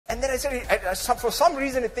And then I said, for some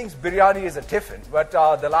reason it thinks biryani is a tiffin, but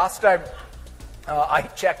the last time I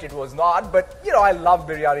checked it was not, but you know, I love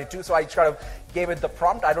biryani too, so I kind of gave it the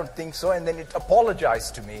prompt, I don't think so, and then it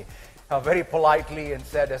apologized to me very politely and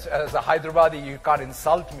said, as a Hyderabadi, you can't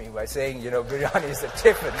insult me by saying, you know, biryani is a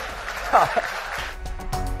tiffin.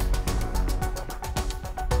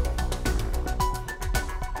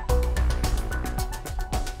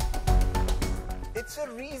 It's a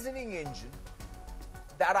reasoning engine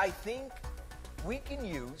that I think we can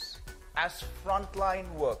use as frontline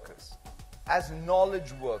workers, as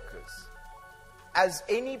knowledge workers, as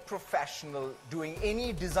any professional doing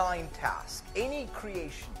any design task, any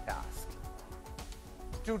creation task,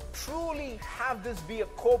 to truly have this be a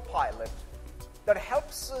co-pilot that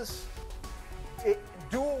helps us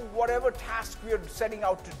do whatever task we are setting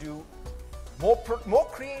out to do more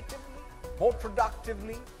creatively, more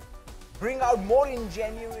productively, bring out more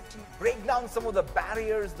ingenuity, break down some of the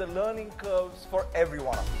barriers, the learning curves for every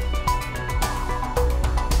one of them.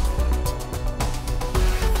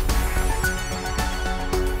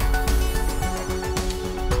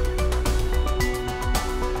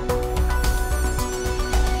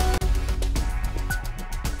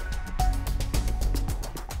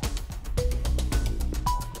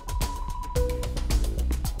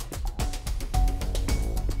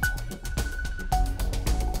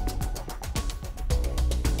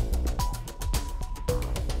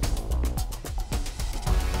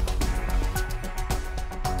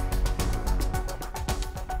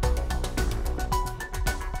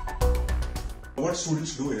 What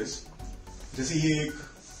students do is, जैसे ये एक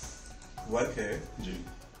work है जी.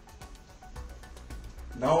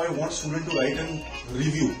 Now I want student to write a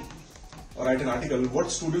review or write an article.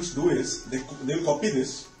 What students do is they will copy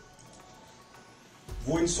this.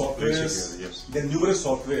 वो इन softwares, there are numerous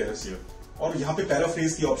softwares. और यहाँ पे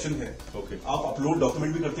paraphrase की option है. Okay. आप upload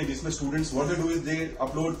document भी करते हैं जिसमें students what they do is they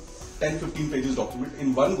upload 10-15 pages document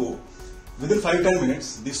in one go. Within 5-10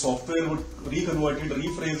 minutes, the software would reconvert it,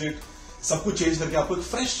 rephrase it. सब कुछ चेंज करके आपको एक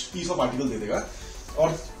फ्रेश पीस ऑफ आर्टिकल दे देगा और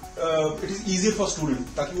it is easier for student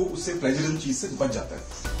ताकि वो उससे प्लेजरिज्म चीज से बच जाता है.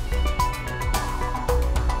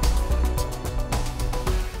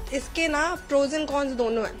 इसके ना प्रोज एंड कॉन्स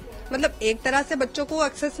दोनों हैं. मतलब एक तरह से बच्चों को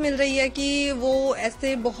एक्सेस मिल रही है कि वो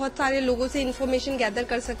ऐसे बहुत सारे लोगों से इन्फॉर्मेशन गैदर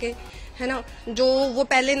कर सके, है ना, जो वो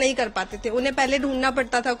पहले नहीं कर पाते थे. उन्हें पहले ढूंढना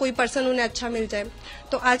पड़ता था कोई पर्सन उन्हें अच्छा मिल जाए.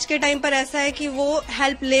 तो आज के टाइम पर ऐसा है कि वो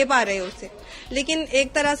हेल्प ले पा रहे हैं उससे. लेकिन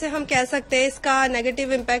एक तरह से हम कह सकते हैं इसका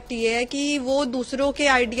नेगेटिव इम्पैक्ट ये है कि वो दूसरों के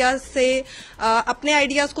आइडियाज से अपने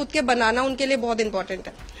आइडियाज खुद के बनाना उनके लिए बहुत इंपॉर्टेंट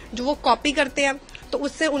है. जो वो कॉपी करते हैं तो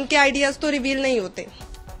उससे उनके आइडियाज तो रिवील नहीं होते.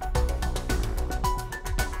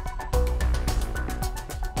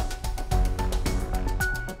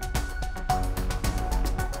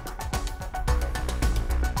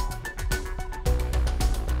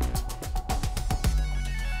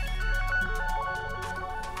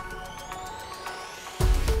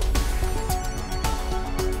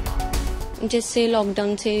 जैसे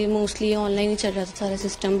लॉकडाउन से मोस्टली ऑनलाइन ही चल रहा था सारा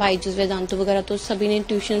सिस्टम, बाइजूस, वेदांतु वगैरह, तो सभी ने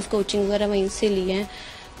ट्यूशन्स, कोचिंग वगैरह वहीं से लिए हैं.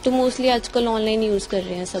 तो मोस्टली आजकल ऑनलाइन यूज कर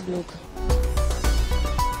रहे हैं सब लोग.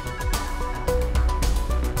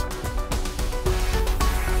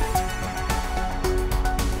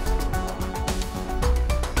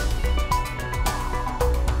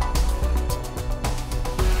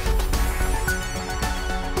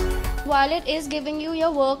 While it is giving you your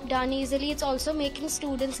work done easily, it's also making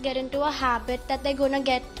students get into a habit that they're going to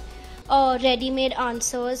get ready-made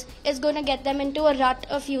answers. It's going to get them into a rut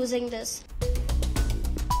of using this.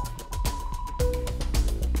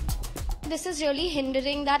 This is really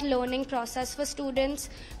hindering that learning process for students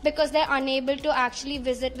because they're unable to actually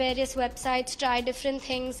visit various websites, try different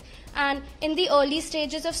things. And in the early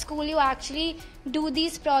stages of school, you actually do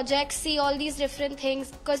these projects, see all these different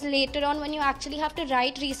things, because later on when you actually have to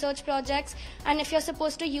write research projects, and if you're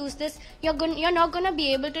supposed to use this, you're not going to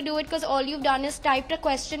be able to do it because all you've done is typed a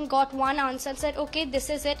question, got one answer, and said, okay, this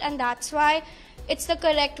is it, and that's why it's the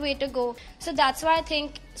correct way to go. So that's why I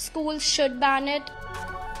think schools should ban it.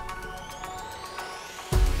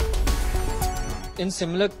 In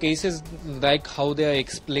similar cases, like how they are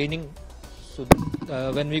explaining, so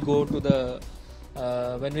when we go to the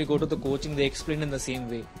coaching, they explain in the same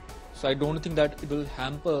way. So I don't think that it will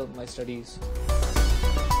hamper my studies.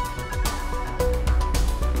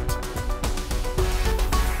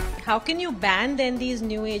 How can you ban then these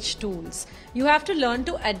new age tools? You have to learn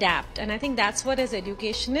to adapt, and I think that's what as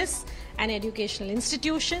educationists and educational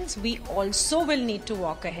institutions, we also will need to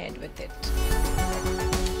walk ahead with it.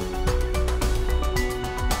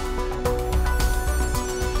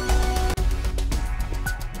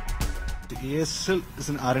 AI still is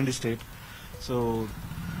in R&D state. So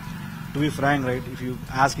to be frank, right, if you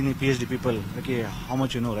ask any PhD people, okay, how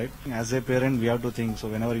much you know, right? As a parent, we have to think. So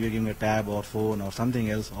whenever you're giving a tab or phone or something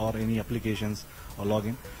else or any applications or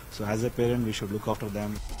login, so as a parent, we should look after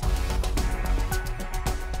them.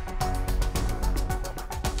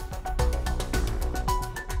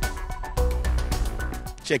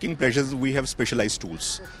 Checking plagiarism, we have specialized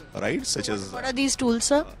tools, right? Such as what are these tools,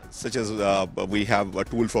 sir? Such as we have a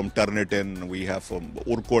tool from Turnitin, we have from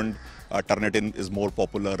Urkund. Turnitin is more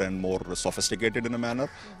popular and more sophisticated in a manner.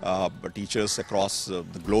 But teachers across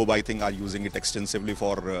the globe, I think, are using it extensively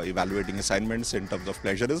for evaluating assignments in terms of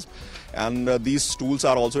plagiarism. And these tools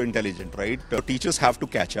are also intelligent, right? Teachers have to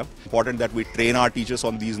catch up. Important that we train our teachers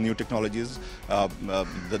on these new technologies,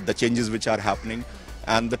 the changes which are happening,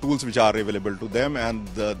 and the tools which are available to them, and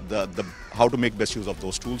the how to make best use of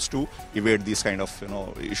those tools to evade these kind of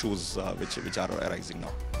issues which are arising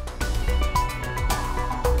now.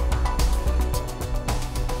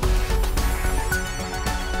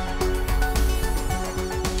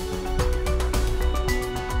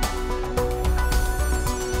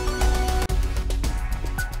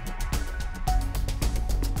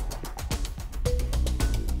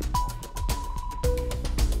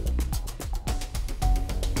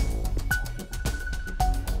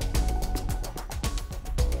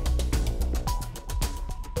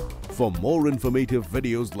 For more informative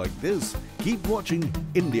videos like this, keep watching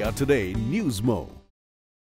India Today Newsmo.